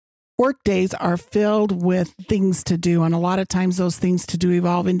Work days are filled with things to do, and a lot of times those things to do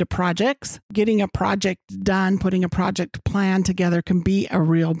evolve into projects. Getting a project done, putting a project plan together can be a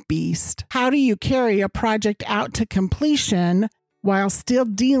real beast. How do you carry a project out to completion while still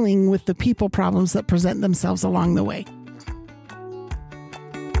dealing with the people problems that present themselves along the way?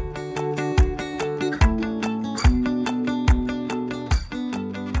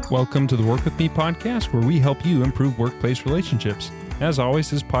 Welcome to the Work With Me podcast, where we help you improve workplace relationships. As always,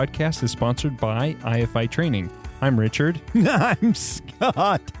 this podcast is sponsored by IFI Training. I'm Richard. I'm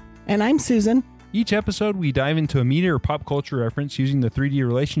Scott. And I'm Susan. Each episode, we dive into a media or pop culture reference using the 3D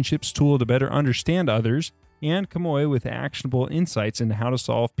relationships tool to better understand others and come away with actionable insights into how to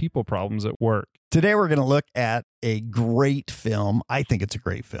solve people problems at work. Today, we're going to look at a great film. I think it's a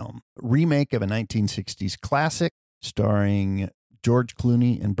great film. Remake of a 1960s classic starring George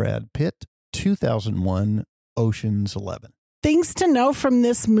Clooney and Brad Pitt, 2001, Ocean's 11. Things to know from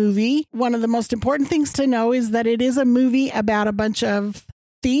this movie. One of the most important things to know is that it is a movie about a bunch of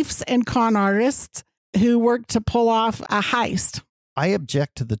thieves and con artists who work to pull off a heist. I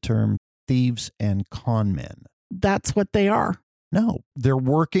object to the term thieves and con men. That's what they are. No, they're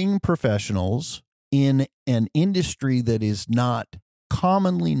working professionals in an industry that is not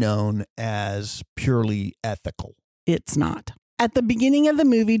commonly known as purely ethical. It's not. At the beginning of the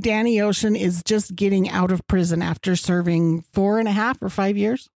movie, Danny Ocean is just getting out of prison after serving 4.5 or 5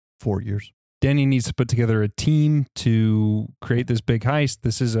 years. 4 years. Danny needs to put together a team to create this big heist.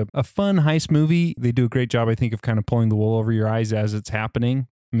 This is a fun heist movie. They do a great job, I think, of kind of pulling the wool over your eyes as it's happening.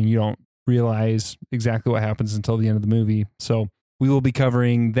 I mean, you don't realize exactly what happens until the end of the movie. So we will be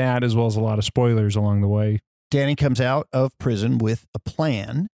covering that as well as a lot of spoilers along the way. Danny comes out of prison with a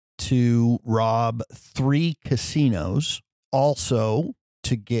plan to rob 3 casinos, also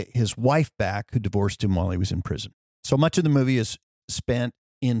to get his wife back, who divorced him while he was in prison. So much of the movie is spent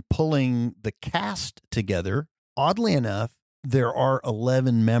in pulling the cast together. Oddly enough, there are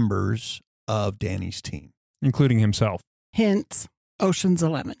 11 members of Danny's team, including himself. Hence, Ocean's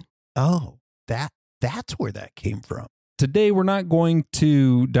 11. Oh, that's where that came from. Today, we're not going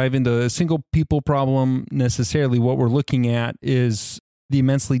to dive into a single people problem necessarily. What we're looking at is the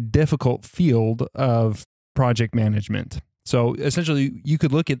immensely difficult field of project management. So essentially, you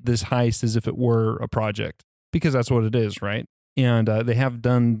could look at this heist as if it were a project, because that's what it is, right? And they have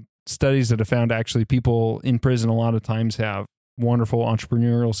done studies that have found actually people in prison a lot of times have wonderful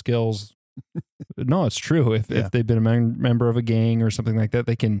entrepreneurial skills. No, it's true. If they've been a member of a gang or something like that,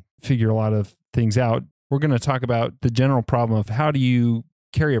 they can figure a lot of things out. We're going to talk about the general problem of how do you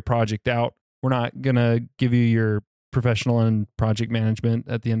carry a project out. We're not going to give you your professional and project management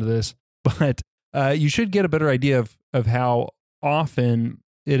at the end of this, but you should get a better idea of how often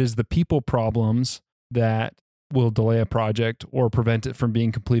it is the people problems that will delay a project or prevent it from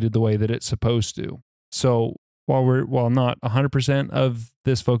being completed the way that it's supposed to. So while not 100% of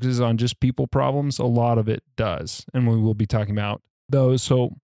this focuses on just people problems, a lot of it does. And we will be talking about those.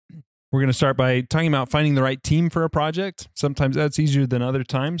 So we're going to start by talking about finding the right team for a project. Sometimes that's easier than other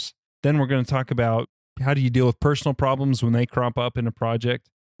times. Then we're going to talk about how do you deal with personal problems when they crop up in a project.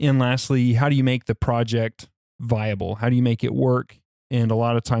 And lastly, how do you make the project viable? How do you make it work? And a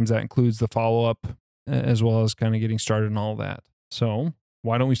lot of times that includes the follow-up as well as kind of getting started and all that. So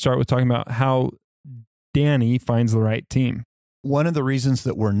why don't we start with talking about how Danny finds the right team? One of the reasons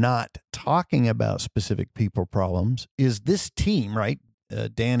that we're not talking about specific people problems is this team, right?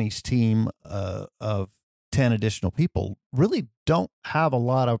 Danny's team of 10 additional people really don't have a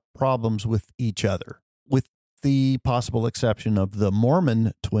lot of problems with each other, with the possible exception of the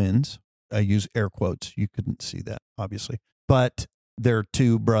Mormon twins. I use air quotes. You couldn't see that, obviously. But they're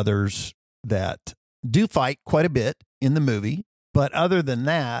 2 brothers that do fight quite a bit in the movie. But other than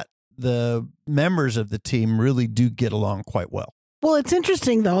that, the members of the team really do get along quite well. Well, it's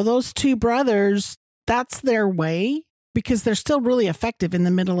interesting, though. Those 2 brothers, that's their way because they're still really effective in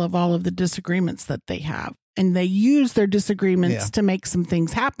the middle of all of the disagreements that they have. And they use their disagreements to make some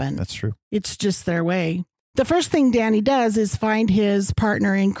things happen. That's true. It's just their way. The first thing Danny does is find his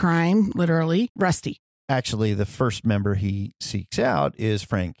partner in crime, literally, Rusty. Actually, the first member he seeks out is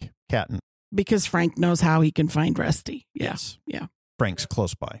Frank Catton. Because Frank knows how he can find Rusty. Yes. Yeah. Frank's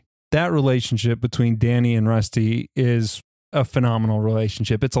close by. That relationship between Danny and Rusty is a phenomenal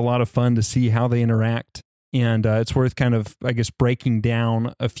relationship. It's a lot of fun to see how they interact. And it's worth kind of, I guess, breaking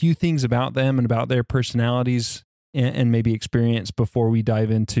down a few things about them and about their personalities and maybe experience before we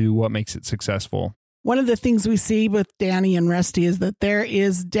dive into what makes it successful. One of the things we see with Danny and Rusty is that there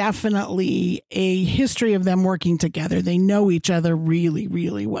is definitely a history of them working together. They know each other really,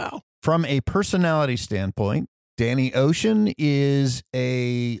 really well. From a personality standpoint, Danny Ocean is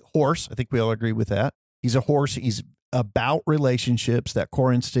a horse. I think we all agree with that. He's a horse. He's about relationships. That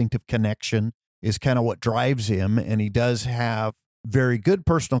core instinct of connection is kind of what drives him. And he does have very good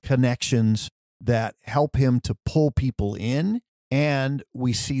personal connections that help him to pull people in. And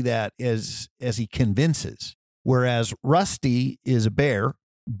we see that as he convinces. Whereas Rusty is a bear.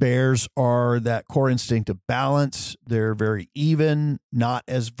 Bears are that core instinct of balance. They're very even, not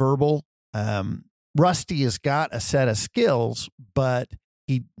as verbal. Rusty has got a set of skills, but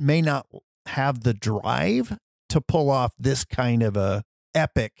he may not have the drive to pull off this kind of a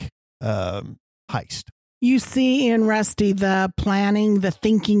epic heist. You see in Rusty the planning, the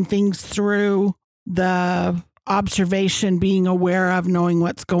thinking things through, the observation, being aware of, knowing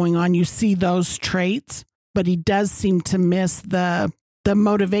what's going on. You see those traits, but he does seem to miss the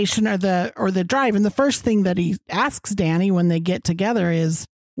motivation or the drive. And the first thing that he asks Danny when they get together is,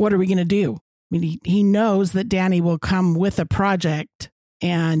 what are we going to do? I mean, he knows that Danny will come with a project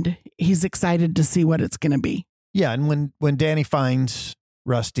and he's excited to see what it's going to be. Yeah. And when Danny finds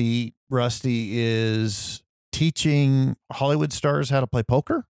Rusty is teaching Hollywood stars how to play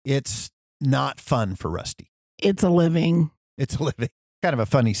poker. It's not fun for Rusty. It's a living. Kind of a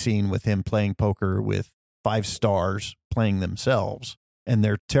funny scene with him playing poker with 5 stars playing themselves, and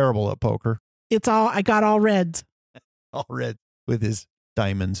they're terrible at poker. I got all reds. All red with his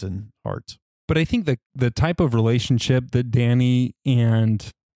diamonds and hearts. But I think the type of relationship that Danny and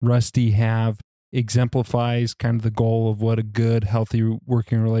Rusty have exemplifies kind of the goal of what a good, healthy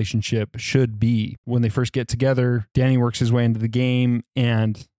working relationship should be. When they first get together, Danny works his way into the game,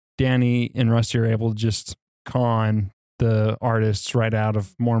 and Danny and Rusty are able to just con the artists right out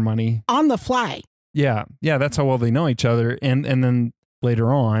of more money. On the fly. Yeah, that's how well they know each other. And then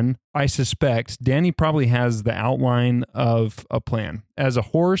later on, I suspect Danny probably has the outline of a plan. As a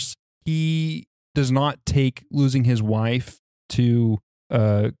horse, he does not take losing his wife to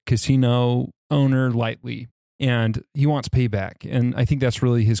a casino owner lightly, and he wants payback. And I think that's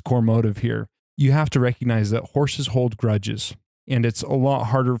really his core motive here. You have to recognize that horses hold grudges, and it's a lot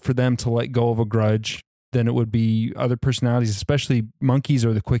harder for them to let go of a grudge than it would be other personalities, especially monkeys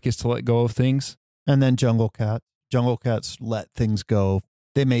are the quickest to let go of things. And then jungle cats let things go.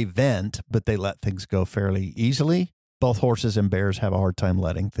 They may vent, but they let things go fairly easily. Both horses and bears have a hard time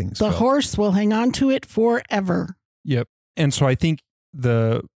letting things go. The horse will hang on to it forever. Yep. And so I think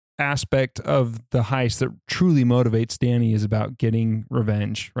the aspect of the heist that truly motivates Danny is about getting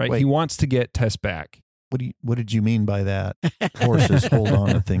revenge, right? Wait. He wants to get Tess back. What did you mean by that? Horses hold on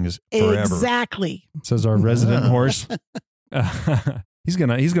to things forever. Exactly. Says our resident horse. He's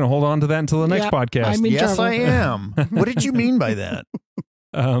gonna hold on to that until the next podcast. Yes, I am. What did you mean by that?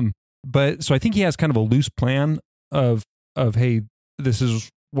 But so I think he has kind of a loose plan of hey, this is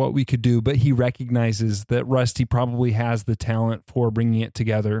what we could do, but he recognizes that Rusty probably has the talent for bringing it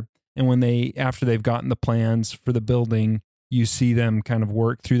together. And when after they've gotten the plans for the building, you see them kind of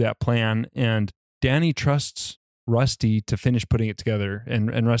work through that plan, and Danny trusts Rusty to finish putting it together,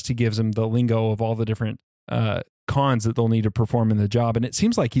 and Rusty gives him the lingo of all the different cons that they'll need to perform in the job. And it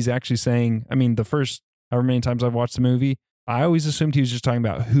seems like he's actually saying, I mean, the first however many times I've watched the movie, I always assumed he was just talking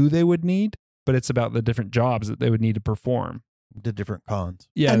about who they would need, but it's about the different jobs that they would need to perform. The different cons.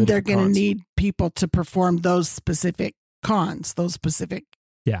 Yeah. And they're going to need people to perform those specific cons, those specific.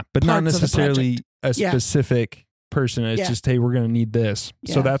 Yeah. But not necessarily a Yeah. specific person. It's just, hey, we're going to need this.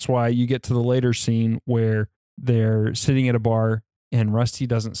 Yeah. So that's why you get to the later scene where they're sitting at a bar and Rusty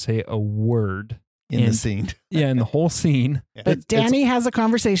doesn't say a word. In the scene. Yeah, in the whole scene. But Danny has a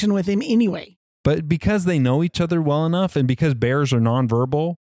conversation with him anyway. But because they know each other well enough, and because bears are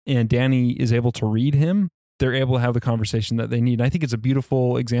nonverbal and Danny is able to read him, they're able to have the conversation that they need. And I think it's a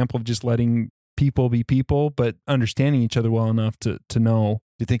beautiful example of just letting people be people, but understanding each other well enough to know.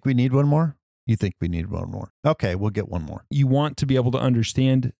 Do you think we need one more? You think we need one more? Okay, we'll get one more. You want to be able to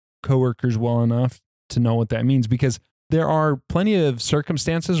understand coworkers well enough to know what that means, because there are plenty of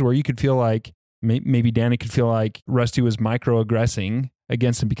circumstances where you could feel like maybe Danny could feel like Rusty was microaggressing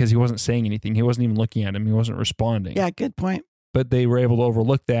against him because he wasn't saying anything. He wasn't even looking at him. He wasn't responding. Yeah, good point. But they were able to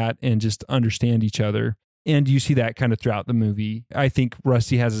overlook that and just understand each other. And you see that kind of throughout the movie. I think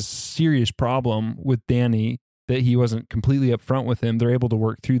Rusty has a serious problem with Danny that he wasn't completely upfront with him. They're able to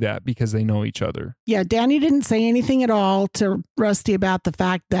work through that because they know each other. Yeah, Danny didn't say anything at all to Rusty about the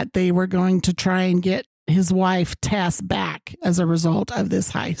fact that they were going to try and get his wife Tess back as a result of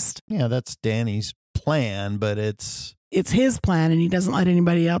this heist. Yeah, that's Danny's plan, but it's his plan, and he doesn't let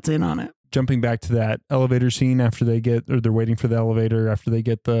anybody else in on it. Jumping back to that elevator scene after they're waiting for the elevator after they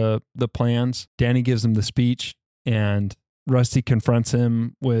get the plans, Danny gives them the speech and Rusty confronts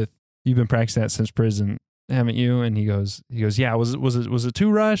him with, you've been practicing that since prison. haven't you? And he goes, yeah, was it too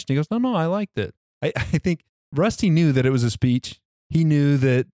rushed? And he goes, no, I liked it. I think Rusty knew that it was a speech. He knew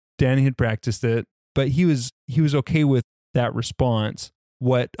that Danny had practiced it, but he was okay with that response.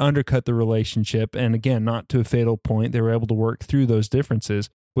 What undercut the relationship, and again, not to a fatal point, they were able to work through those differences,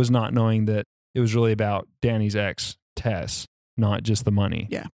 was not knowing that it was really about Danny's ex, Tess, not just the money.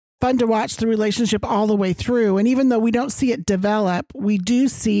 Yeah. Fun to watch the relationship all the way through. And even though we don't see it develop, we do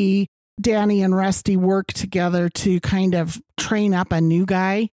see Danny and Rusty work together to kind of train up a new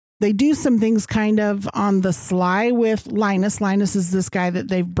guy. They do some things kind of on the sly with Linus. Linus is this guy that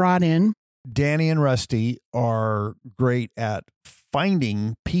they've brought in. Danny and Rusty are great at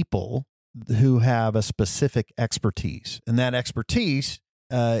finding people who have a specific expertise. And that expertise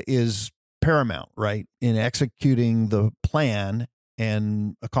is paramount, right, in executing the plan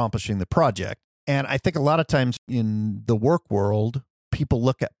and accomplishing the project. And I think a lot of times in the work world, people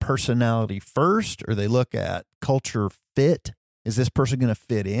look at personality first, or they look at culture fit. Is this person going to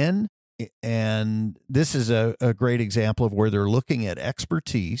fit in? And this is a great example of where they're looking at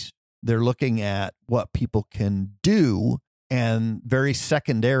expertise. They're looking at what people can do. And very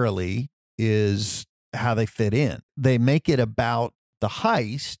secondarily is how they fit in. They make it about the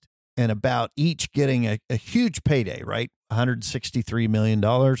heist and about each getting a huge payday, right? $163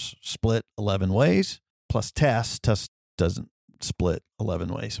 million split 11 ways, plus Tess. Tess doesn't split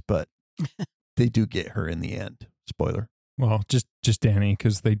 11 ways, but they do get her in the end. Spoiler. Well, just Danny,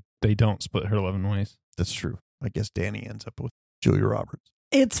 because they don't split her 11 ways. That's true. I guess Danny ends up with Julia Roberts.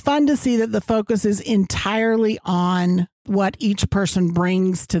 It's fun to see that the focus is entirely on what each person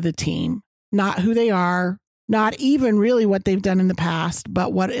brings to the team, not who they are, not even really what they've done in the past,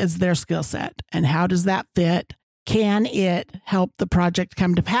 but what is their skill set and how does that fit? Can it help the project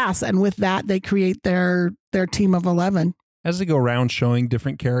come to pass? And with that, they create their team of 11. As they go around showing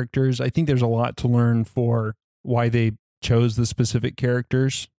different characters, I think there's a lot to learn for why they chose the specific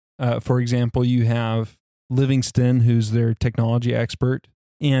characters. For example, you have Livingston, who's their technology expert,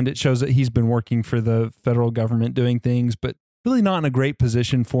 and it shows that he's been working for the federal government doing things, but really not in a great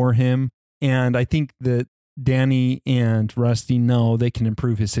position for him. And I think that Danny and Rusty know they can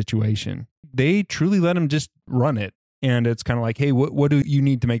improve his situation. They truly let him just run it. And it's kind of like, hey, what do you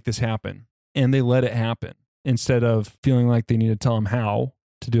need to make this happen? And they let it happen instead of feeling like they need to tell him how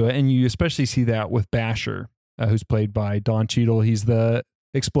to do it. And you especially see that with Basher, who's played by Don Cheadle. He's the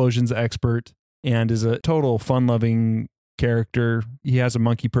explosions expert and is a total fun-loving character. He has a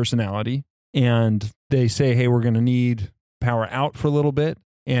monkey personality. And they say, hey, we're going to need power out for a little bit.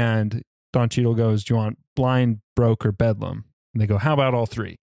 And Don Cheadle goes, do you want blind, broke, or bedlam? And they go, how about all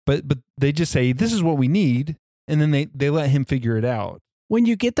three? But they just say, this is what we need. And then they let him figure it out. When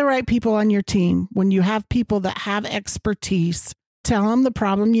you get the right people on your team, when you have people that have expertise, tell them the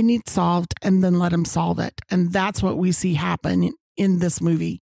problem you need solved and then let them solve it. And that's what we see happen in this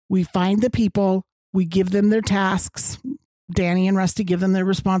movie. We find the people, we give them their tasks. Danny and Rusty give them their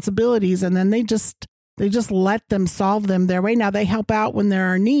responsibilities, and then they just let them solve them their way. Now they help out when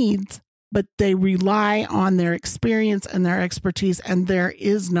there are needs, but they rely on their experience and their expertise, and there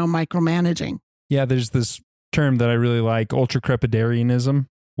is no micromanaging. Yeah, there's this term that I really like, ultra-crepidarianism,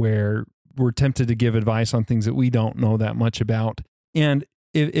 where we're tempted to give advice on things that we don't know that much about. And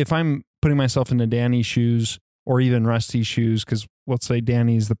if I'm putting myself into Danny's shoes or even Rusty's shoes, because let's say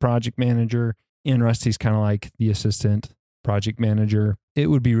Danny's the project manager and Rusty's kind of like the assistant project manager, it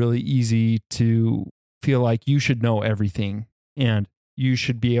would be really easy to feel like you should know everything and you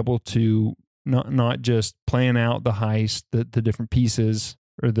should be able to not just plan out the heist, the different pieces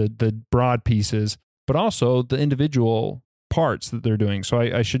or the broad pieces, but also the individual parts that they're doing. So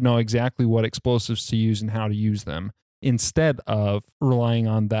I should know exactly what explosives to use and how to use them instead of relying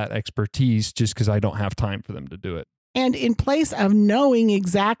on that expertise just because I don't have time for them to do it. And in place of knowing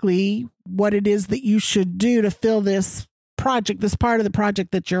exactly what it is that you should do to fill this project, this part of the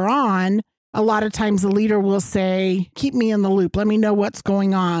project that you're on, a lot of times the leader will say, keep me in the loop. Let me know what's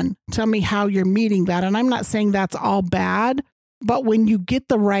going on. Tell me how you're meeting that. And I'm not saying that's all bad, but when you get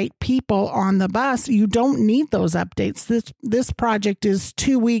the right people on the bus, you don't need those updates. This project is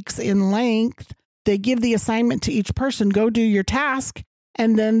 2 weeks in length. They give the assignment to each person, go do your task,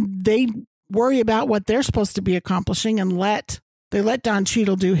 and then they worry about what they're supposed to be accomplishing and they let Don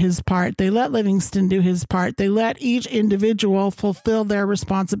Cheadle do his part. They let Livingston do his part. They let each individual fulfill their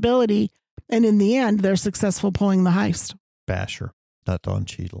responsibility. And in the end, they're successful pulling the heist. Basher, not Don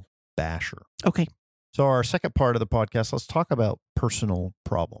Cheadle. Basher. Okay. So our second part of the podcast, let's talk about personal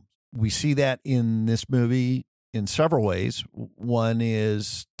problems. We see that in this movie in several ways. One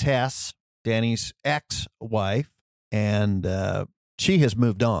is Tess, Danny's ex-wife, and she has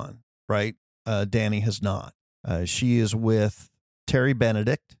moved on, right? Danny has not. She is with Terry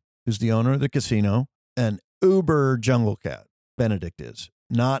Benedict, who's the owner of the casino, an uber jungle cat. Benedict is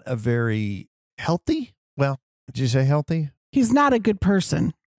not a very healthy. Well, did you say healthy? He's not a good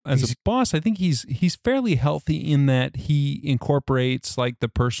person. As a boss, I think he's fairly healthy in that he incorporates like the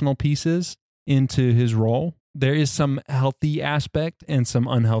personal pieces into his role. There is some healthy aspect and some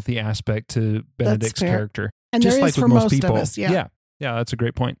unhealthy aspect to Benedict's character. And just there is like for with most most people. of us, yeah. Yeah, that's a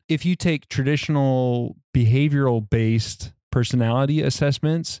great point. If you take traditional behavioral based personality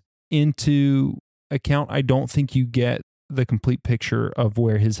assessments into account, I don't think you get the complete picture of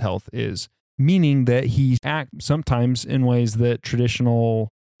where his health is. Meaning that he acts sometimes in ways that traditional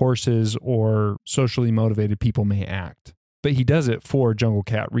horses or socially motivated people may act. But he does it for jungle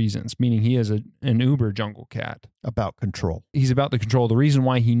cat reasons, meaning he is an uber jungle cat. About control. He's about the control. The reason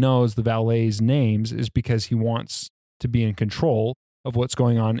why he knows the valet's names is because he wants to be in control of what's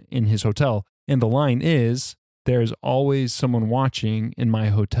going on in his hotel. And the line is, there's always someone watching in my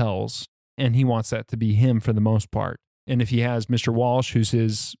hotels, and he wants that to be him for the most part. And if he has Mr. Walsh, who's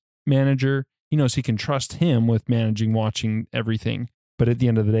his manager, he knows he can trust him with managing, watching everything. But at the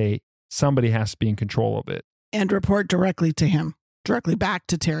end of the day, somebody has to be in control of it. And report directly to him, directly back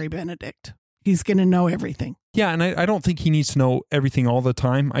to Terry Benedict. He's going to know everything. Yeah, and I don't think he needs to know everything all the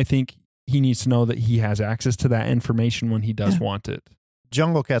time. I think he needs to know that he has access to that information when he does want it.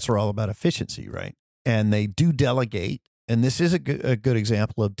 Jungle cats are all about efficiency, right? And they do delegate. And this is a good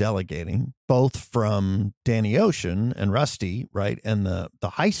example of delegating, both from Danny Ocean and Rusty, right? And the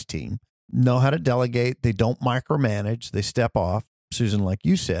heist team know how to delegate. They don't micromanage. They step off, Susan, like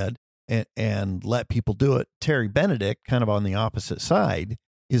you said, and let people do it. Terry Benedict, kind of on the opposite side,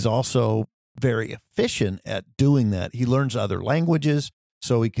 is also very efficient at doing that. He learns other languages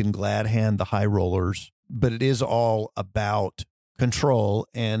so he can glad hand the high rollers, but it is all about control,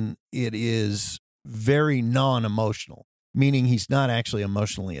 and it is very non-emotional, meaning he's not actually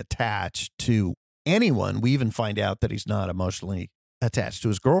emotionally attached to anyone. We even find out that he's not emotionally attached to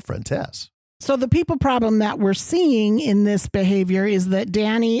his girlfriend, Tess. So the people problem that we're seeing in this behavior is that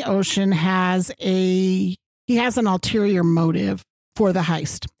Danny Ocean has an ulterior motive for the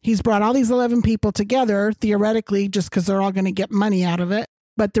heist. He's brought all these 11 people together, theoretically, just because they're all going to get money out of it.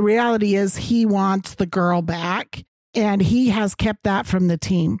 But the reality is he wants the girl back, and he has kept that from the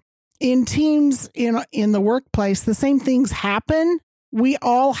team. In teams, in the workplace, the same things happen. We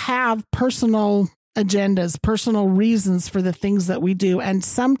all have personal agendas, personal reasons for the things that we do. And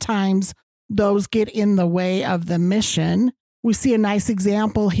sometimes those get in the way of the mission. We see a nice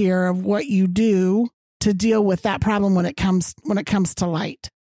example here of what you do to deal with that problem when it comes to light.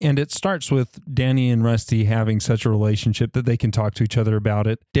 And it starts with Danny and Rusty having such a relationship that they can talk to each other about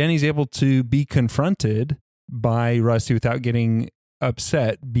it. Danny's able to be confronted by Rusty without getting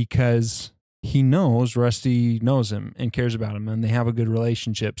upset because he knows Rusty knows him and cares about him, and they have a good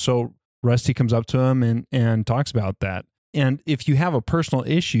relationship. So Rusty comes up to him and talks about that. And if you have a personal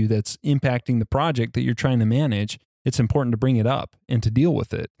issue that's impacting the project that you're trying to manage, it's important to bring it up and to deal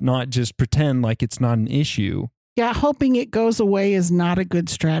with it, not just pretend like it's not an issue. Yeah, hoping it goes away is not a good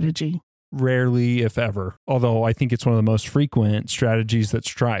strategy. Rarely, if ever. Although I think it's one of the most frequent strategies that's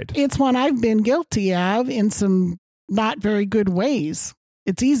tried. It's one I've been guilty of in some not very good ways.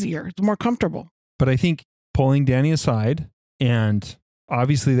 It's easier. It's more comfortable. But I think pulling Danny aside, and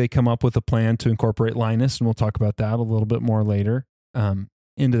obviously they come up with a plan to incorporate Linus, and we'll talk about that a little bit more later,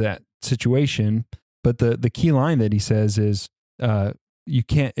 into that situation. But the key line that he says is, you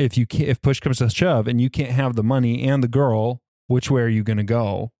can't, if push comes to shove and you can't have the money and the girl, which way are you going to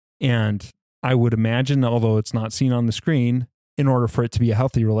go? And I would imagine, although it's not seen on the screen, in order for it to be a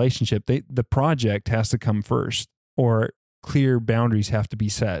healthy relationship, the project has to come first, or clear boundaries have to be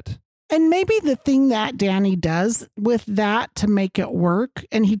set. And maybe the thing that Danny does with that to make it work,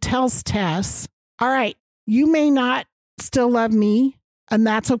 and he tells Tess, all right, you may not still love me, and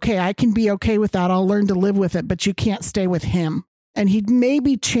that's okay. I can be okay with that. I'll learn to live with it, but you can't stay with him. And he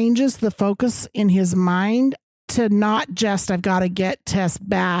maybe changes the focus in his mind to not just, I've got to get Tess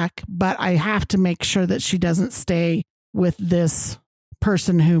back, but I have to make sure that she doesn't stay with this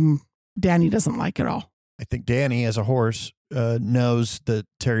person whom Danny doesn't like at all. I think Danny, as a horse, knows that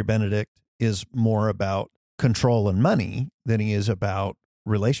Terry Benedict is more about control and money than he is about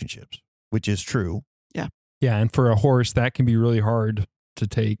relationships, which is true. Yeah. Yeah. And for a horse, that can be really hard to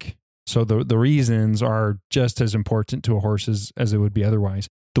take. So the reasons are just as important to a horse as it would be otherwise.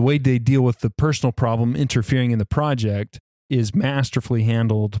 The way they deal with the personal problem interfering in the project is masterfully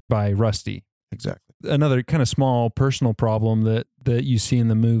handled by Rusty. Exactly. Another kind of small personal problem that you see in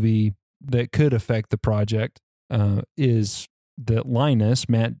the movie that could affect the project is that Linus,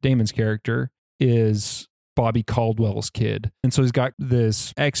 Matt Damon's character, is Bobby Caldwell's kid. And so he's got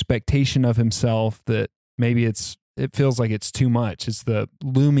this expectation of himself that maybe it feels like it's too much. It's the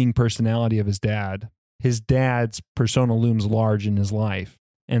looming personality of his dad. His dad's persona looms large in his life,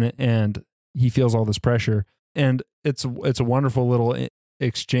 and he feels all this pressure. And it's a wonderful little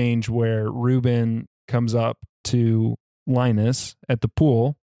exchange where Ruben comes up to Linus at the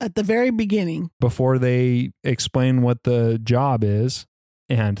pool at the very beginning before they explain what the job is.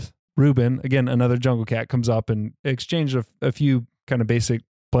 And Ruben, again, another jungle cat, comes up and exchanges a few kind of basic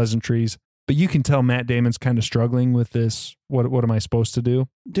pleasantries. But you can tell Matt Damon's kind of struggling with this. What am I supposed to do?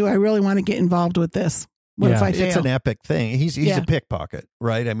 Do I really want to get involved with this? What if I fail? It's an epic thing. He's a pickpocket,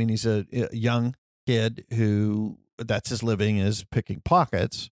 right? I mean, he's a young kid who that's his living is picking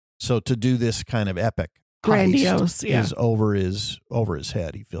pockets. So to do this kind of epic grandiose is over his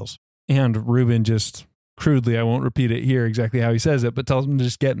head, he feels. And Ruben just crudely, I won't repeat it here exactly how he says it, but tells him to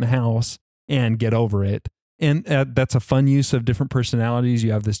just get in the house and get over it. And that's a fun use of different personalities.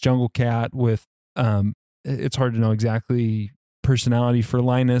 You have this jungle cat with, it's hard to know exactly personality for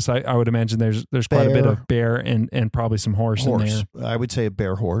Linus. I would imagine there's quite a bit of bear and probably some horse in there. I would say a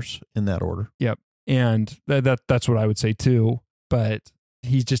bear horse in that order. Yep. And that's what I would say too. But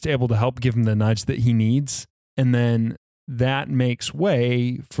he's just able to help give him the nudge that he needs. And then that makes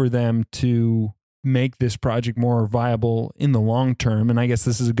way for them to make this project more viable in the long term. And I guess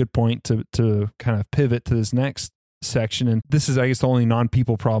this is a good point to kind of pivot to this next section. And this is, I guess, the only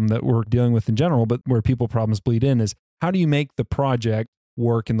non-people problem that we're dealing with in general, but where people problems bleed in is how do you make the project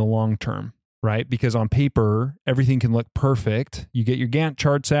work in the long term, right? Because on paper, everything can look perfect. You get your Gantt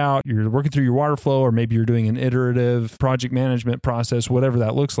charts out, you're working through your water flow, or maybe you're doing an iterative project management process, whatever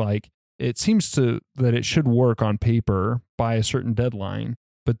that looks like. It seems that it should work on paper by a certain deadline,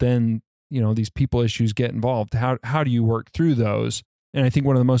 but then these people issues get involved. How do you work through those? And I think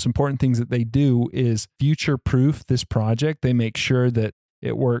one of the most important things that they do is future-proof this project. They make sure that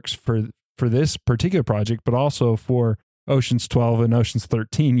it works for this particular project, but also for Ocean's 12 and Ocean's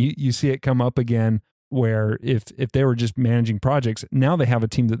 13. You see it come up again where if they were just managing projects, now they have a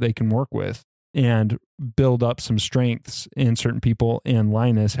team that they can work with and build up some strengths in certain people, and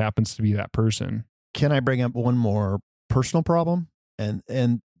Linus happens to be that person. Can I bring up one more personal problem?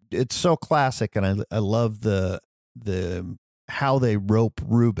 And it's so classic, and I love the how they rope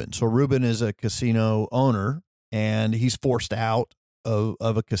Ruben. So Ruben is a casino owner, and he's forced out of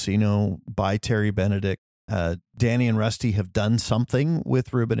a casino by Terry Benedict. Danny and Rusty have done something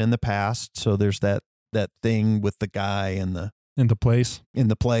with Ruben in the past, so there's that thing with the guy in the place.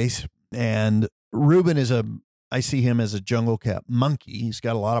 And Ruben I see him as a jungle cat monkey. He's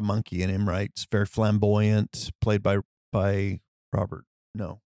got a lot of monkey in him, right? It's very flamboyant, played by Robert.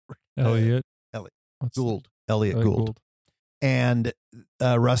 No. Elliot Gould. Elliot Gould. And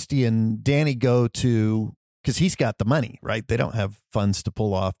Rusty and Danny go to, because he's got the money, right? They don't have funds to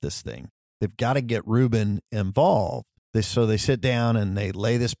pull off this thing. They've got to get Ruben involved. So they sit down and they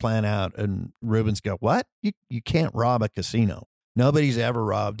lay this plan out, and Ruben's go, what? You can't rob a casino. Nobody's ever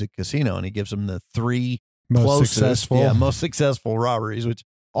robbed a casino. And he gives them the three most successful robberies, which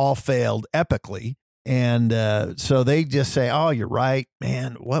all failed epically. And so they just say, oh, you're right,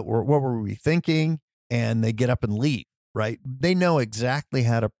 man. What were we thinking? And they get up and leave, right? They know exactly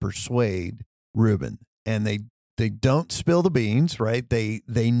how to persuade Ruben, and they don't spill the beans, right?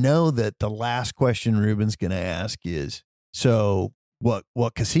 They know that the last question Ruben's going to ask is, so what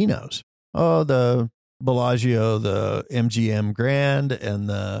casinos? Oh, the Bellagio, the MGM Grand, and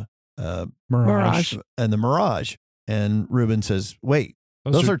the Mirage. And the Mirage. And Ruben says, wait,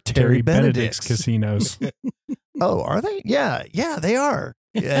 those are Terry Benedict's casinos. Oh, are they? Yeah, they are.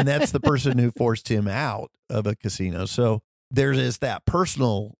 And that's the person who forced him out of a casino. So there is that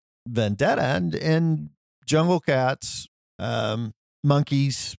personal vendetta, and jungle cats,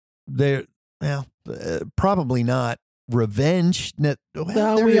 monkeys, they're probably not revenge.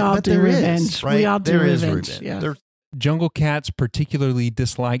 We all do revenge. Right? We all do there revenge. Is Yeah. Jungle cats particularly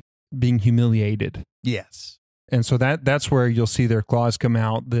dislike being humiliated. Yes. And so that's where you'll see their claws come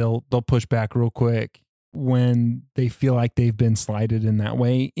out. They'll push back real quick when they feel like they've been slighted in that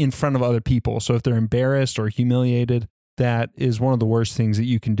way in front of other people. So if they're embarrassed or humiliated, that is one of the worst things that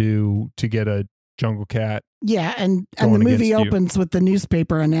you can do to get a jungle cat. Yeah, and the movie opens with the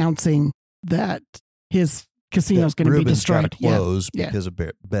newspaper announcing that his casino is going to be destroyed. Close because of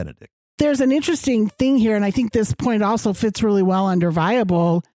Benedict. There's an interesting thing here, and I think this point also fits really well under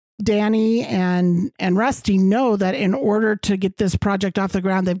viable. Danny and Rusty know that in order to get this project off the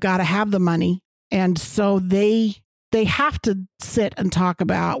ground, they've got to have the money. And so they they have to sit and talk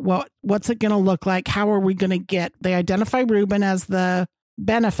about what's it going to look like? How are we going to get, they identify Ruben as the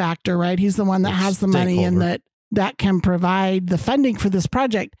benefactor, right? He's the one that has the money and that can provide the funding for this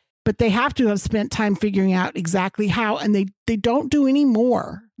project. But they have to have spent time figuring out exactly how, and they don't do any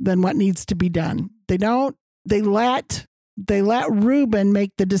more than what needs to be done. They let Ruben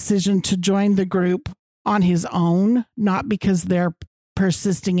make the decision to join the group on his own, not because they're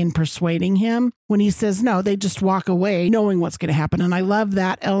persisting in persuading him. When he says no, they just walk away knowing what's going to happen. And I love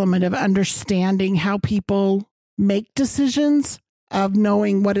that element of understanding how people make decisions, of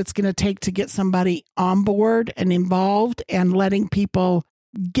knowing what it's going to take to get somebody on board and involved, and letting people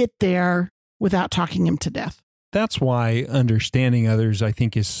get there without talking him to death. That's why understanding others, I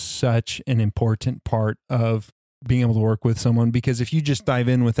think, is such an important part of being able to work with someone. Because if you just dive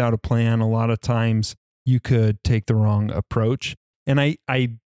in without a plan, a lot of times you could take the wrong approach. And I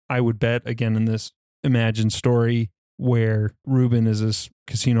would bet, again, in this imagined story where Ruben is this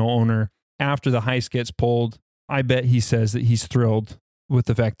casino owner, after the heist gets pulled, I bet he says that he's thrilled with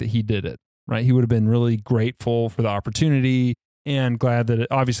the fact that he did it, right? He would have been really grateful for the opportunity and glad that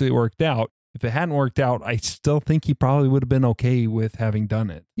it worked out. If it hadn't worked out, I still think he probably would have been okay with having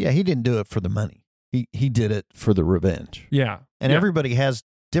done it. Yeah, he didn't do it for the money. He did it for the revenge. Yeah. And everybody has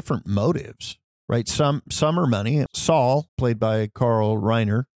different motives, right? Some are money. Saul, played by Carl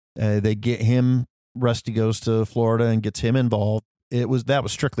Reiner, they get him, Rusty goes to Florida and gets him involved. That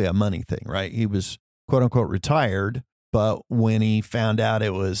was strictly a money thing, right? He was quote unquote retired, but when he found out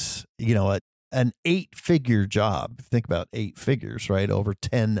it was, an 8-figure job, think about 8 figures, right? Over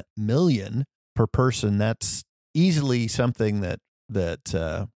 10 million per person. That's easily something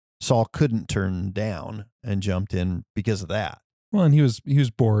that Saul couldn't turn down, and jumped in because of that. Well, and he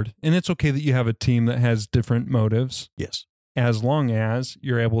was bored, and it's okay that you have a team that has different motives. Yes. As long as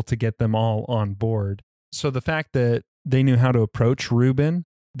you're able to get them all on board. So the fact that they knew how to approach Ruben,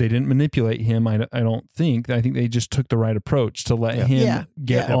 they didn't manipulate him. I don't think. I think they just took the right approach to let him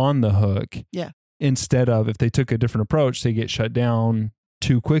get on the hook. Yeah. Instead of, if they took a different approach, they get shut down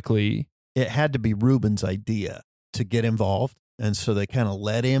too quickly. It had to be Ruben's idea to get involved. And so they kind of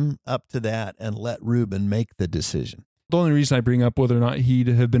led him up to that and let Ruben make the decision. The only reason I bring up whether or not he'd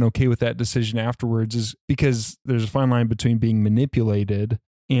have been okay with that decision afterwards is because there's a fine line between being manipulated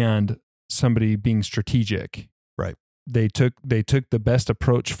and somebody being strategic. Right. They took the best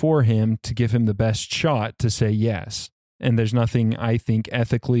approach for him to give him the best shot to say yes. And there's nothing, I think,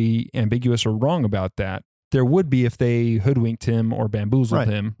 ethically ambiguous or wrong about that. There would be if they hoodwinked him or bamboozled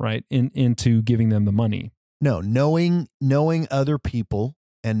him, right, into giving them the money. No, knowing other people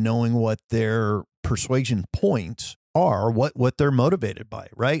and knowing what their persuasion points are, what they're motivated by,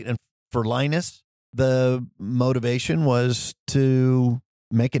 right? And for Linus, the motivation was to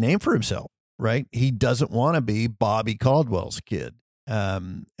make a name for himself, right? He doesn't want to be Bobby Caldwell's kid.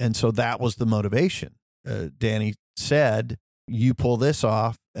 And so that was the motivation. Danny said, you pull this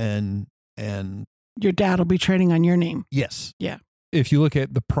off and your dad will be trading on your name. Yes. Yeah. If you look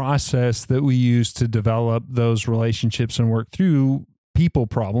at the process that we use to develop those relationships and work through people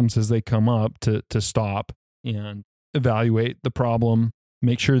problems as they come up, to stop and evaluate the problem,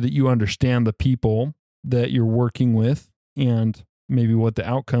 make sure that you understand the people that you're working with and maybe what the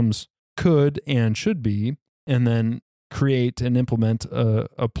outcomes could and should be, and then create and implement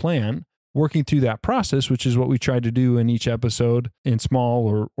a plan. Working through that process, which is what we try to do in each episode in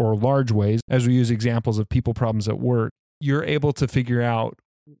small or large ways, as we use examples of people problems at work, you're able to figure out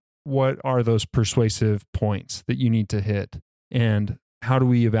what are those persuasive points that you need to hit, and how do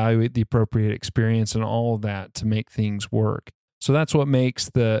we evaluate the appropriate experience and all of that to make things work. So that's what makes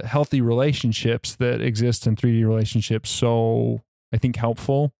the healthy relationships that exist in 3D relationships so, I think,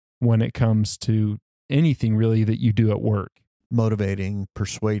 helpful when it comes to anything really that you do at work. Motivating,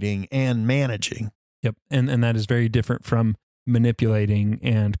 persuading, and managing. Yep. And that is very different from manipulating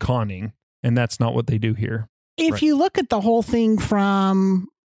and conning. And that's not what they do here. If you look at the whole thing from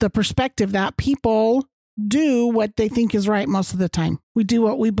the perspective that people do what they think is right most of the time, we do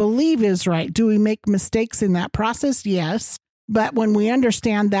what we believe is right. Do we make mistakes in that process? Yes. But when we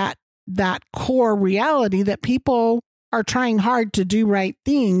understand that core reality that people are trying hard to do right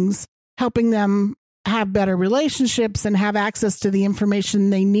things, helping them have better relationships and have access to the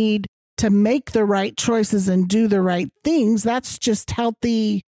information they need to make the right choices and do the right things, that's just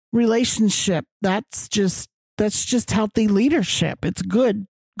healthy relationship. That's just healthy leadership. It's good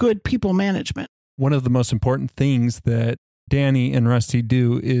people management. One of the most important things that Danny and Rusty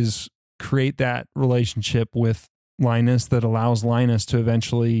do is create that relationship with Linus that allows Linus to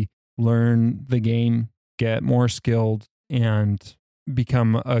eventually learn the game, get more skilled, and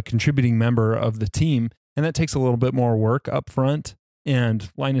become a contributing member of the team. And that takes a little bit more work up front. And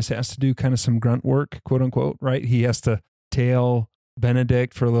Linus has to do kind of some grunt work, quote unquote, right? He has to tail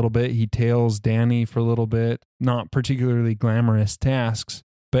Benedict for a little bit. He tails Danny for a little bit. Not particularly glamorous tasks.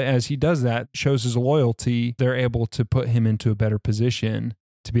 But as he does that, shows his loyalty, they're able to put him into a better position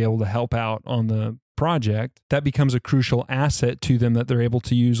to be able to help out on the project. That becomes a crucial asset to them that they're able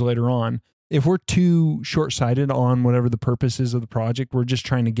to use later on. If we're too short-sighted on whatever the purpose is of the project, we're just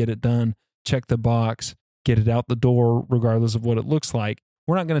trying to get it done, check the box, get it out the door, regardless of what it looks like.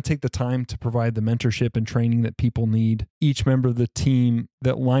 We're not going to take the time to provide the mentorship and training that people need. Each member of the team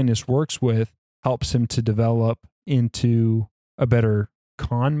that Linus works with helps him to develop into a better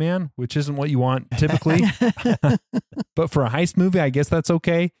con man, which isn't what you want typically. But for a heist movie, I guess that's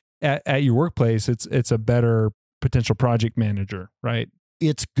okay. At your workplace, it's a better potential project manager, right?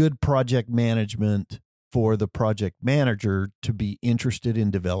 It's good project management for the project manager to be interested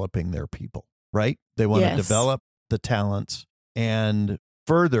in developing their people, right? They want to develop the talents and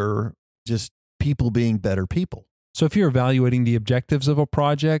further just people being better people. So if you're evaluating the objectives of a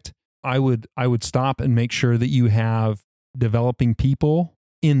project, I would stop and make sure that you have developing people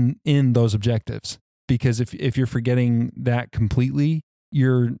in those objectives. Because if you're forgetting that completely,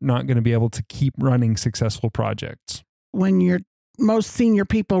 you're not going to be able to keep running successful projects. When your most senior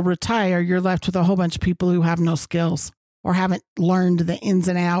people retire, you're left with a whole bunch of people who have no skills or haven't learned the ins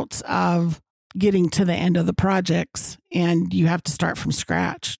and outs of getting to the end of the projects, and you have to start from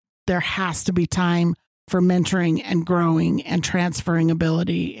scratch. There has to be time for mentoring and growing and transferring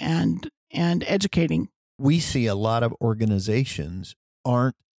ability and educating. We see a lot of organizations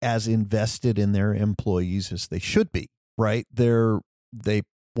aren't as invested in their employees as they should be, right? They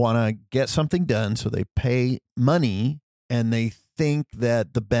want to get something done, so they pay money, and they think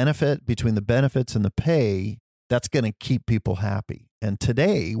that the benefit between the benefits and the pay, that's going to keep people happy. And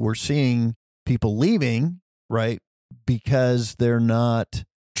today we're seeing people leaving, right? Because they're not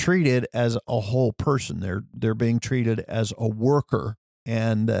treated as a whole person. They're being treated as a worker.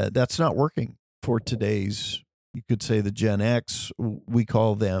 And that's not working for today's, you could say the Gen X, we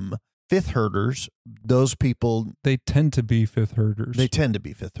call them fifth herders. Those people, they tend to be fifth herders.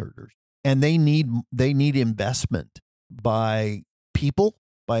 And they need investment by people,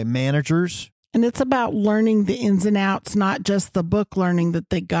 by managers. And it's about learning the ins and outs, not just the book learning that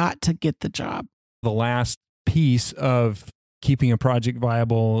they got to get the job. The last piece of keeping a project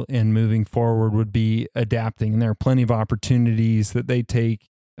viable and moving forward would be adapting. And there are plenty of opportunities that they take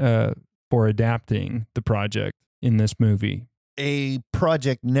for adapting the project in this movie. A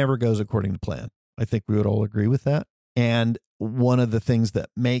project never goes according to plan. I think we would all agree with that. And one of the things that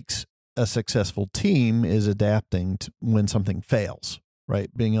makes a successful team is adapting to when something fails, right?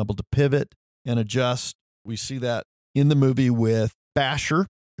 Being able to pivot and adjust. We see that in the movie with Basher,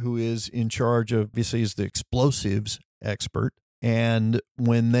 who is in charge of, obviously, is the explosives expert. And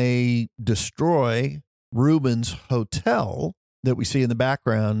when they destroy Reuben's hotel that we see in the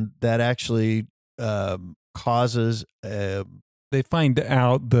background, that actually causes they find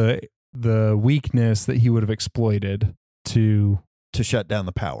out the weakness that he would have exploited to shut down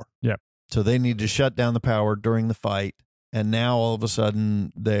the power. Yeah. So they need to shut down the power during the fight, and now all of a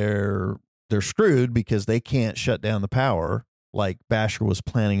sudden they're screwed because they can't shut down the power like Basher was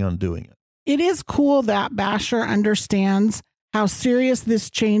planning on doing it. It is cool that Basher understands how serious this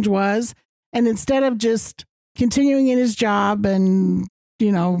change was, and instead of just continuing in his job and,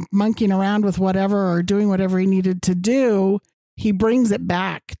 monkeying around with whatever or doing whatever he needed to do, he brings it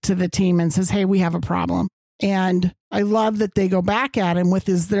back to the team and says, hey, we have a problem. And I love that they go back at him with,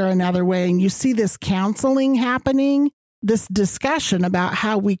 is there another way? And you see this counseling happening, this discussion about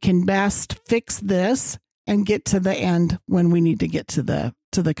how we can best fix this and get to the end when we need to get to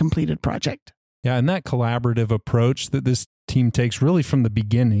the completed project. Yeah, and that collaborative approach that this team takes really from the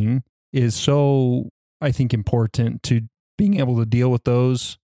beginning is so, I think, important to being able to deal with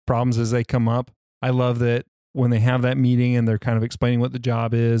those problems as they come up. I love that when they have that meeting and they're kind of explaining what the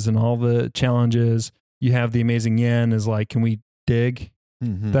job is and all the challenges, you have the amazing Yen is like, can we dig?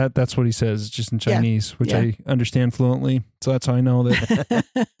 Mm-hmm. That's what he says, just in Chinese, which I understand fluently. So that's how I know that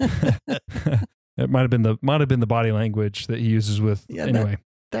it might have been the body language that he uses with anyway.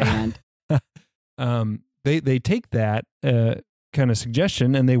 They take that kind of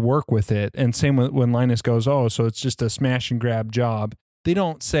suggestion and they work with it. And same when Linus goes, oh, so it's just a smash and grab job. They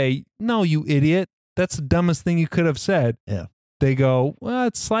don't say, no, you idiot. That's the dumbest thing you could have said. Yeah. They go, well,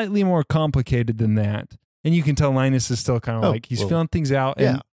 it's slightly more complicated than that. And you can tell Linus is still kind of like, he's feeling things out.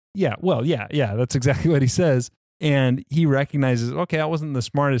 And yeah, that's exactly what he says. And he recognizes, okay, that wasn't the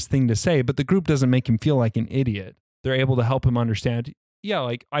smartest thing to say, but the group doesn't make him feel like an idiot. They're able to help him understand, yeah,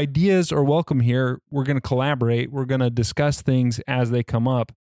 like ideas are welcome here. We're going to collaborate. We're going to discuss things as they come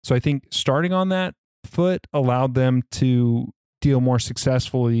up. So I think starting on that foot allowed them to deal more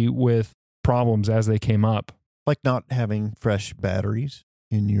successfully with problems as they came up. Like not having fresh batteries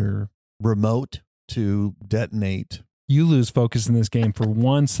in your remote to detonate. You lose focus in this game for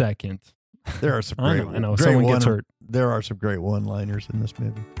 1 second. There are some I great, know. great Someone gets hurt. There are some great one-liners in this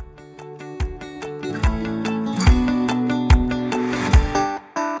movie.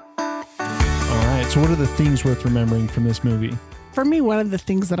 All right. So what are the things worth remembering from this movie? For me, one of the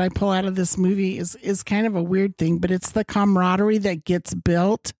things that I pull out of this movie is kind of a weird thing, but it's the camaraderie that gets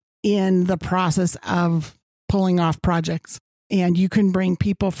built in the process of pulling off projects. And you can bring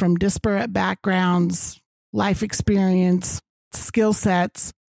people from disparate backgrounds, life experience, skill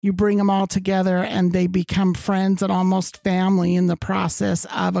sets. You bring them all together and they become friends and almost family in the process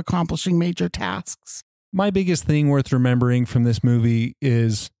of accomplishing major tasks. My biggest thing worth remembering from this movie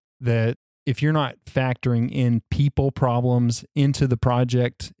is that if you're not factoring in people problems into the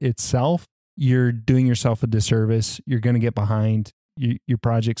project itself, you're doing yourself a disservice. You're going to get behind. Your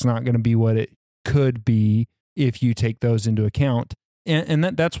project's not going to be what it could be if you take those into account. And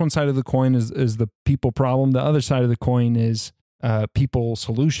that's one side of the coin is the people problem. The other side of the coin is people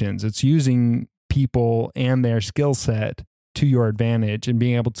solutions. It's using people and their skill set to your advantage and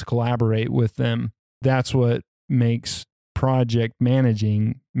being able to collaborate with them. That's what makes project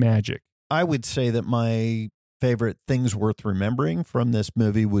managing magic. I would say that my favorite things worth remembering from this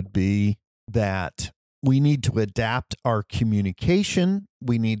movie would be that we need to adapt our communication.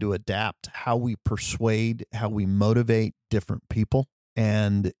 We need to adapt how we persuade, how we motivate different people.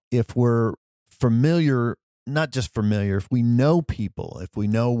 And if we're familiar, not just familiar, if we know people, if we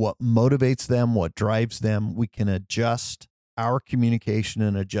know what motivates them, what drives them, we can adjust our communication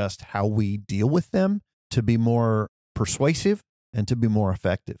and adjust how we deal with them to be more persuasive and to be more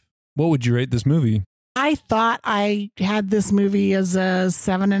effective. What would you rate this movie? I thought I had this movie as a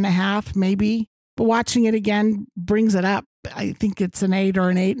 7.5, maybe, but watching it again brings it up. I think it's an 8 or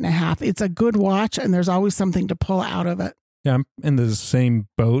an 8.5. It's a good watch, and there's always something to pull out of it. Yeah, I'm in the same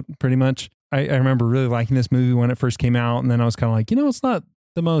boat, pretty much. I remember really liking this movie when it first came out, and then I was kind of like, it's not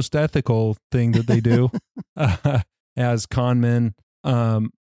the most ethical thing that they do as con men.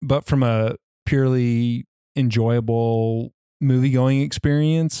 But from a purely enjoyable movie-going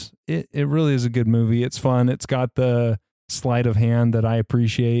experience, it really is a good movie. It's fun. It's got the sleight of hand that I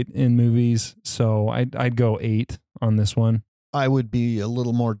appreciate in movies. So I'd go 8 on this one. I would be a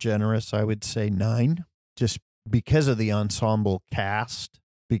little more generous. I would say 9, just because of the ensemble cast,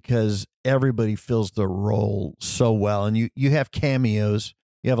 because everybody fills the role so well. And you have cameos.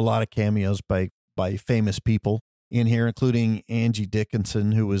 You have a lot of cameos by famous people in here, including Angie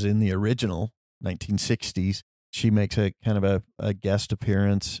Dickinson, who was in the original 1960s. She makes a kind of a guest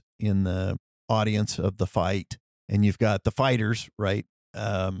appearance in the audience of the fight. And you've got the fighters, right?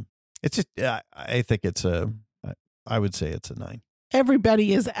 It's just, I think I would say it's a 9.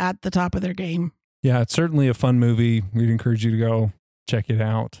 Everybody is at the top of their game. Yeah, it's certainly a fun movie. We'd encourage you to go check it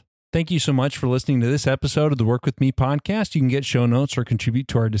out. Thank you so much for listening to this episode of the Work With Me podcast. You can get show notes or contribute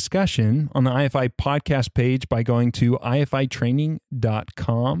to our discussion on the IFI podcast page by going to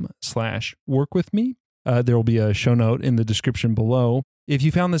ifitraining.com/workwithme. There will be a show note in the description below. If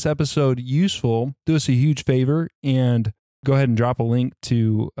you found this episode useful, do us a huge favor and go ahead and drop a link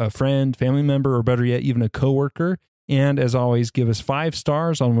to a friend, family member, or better yet, even a coworker. And as always, give us 5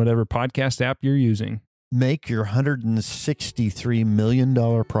 stars on whatever podcast app you're using. Make your $163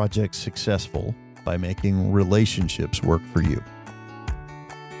 million project successful by making relationships work for you.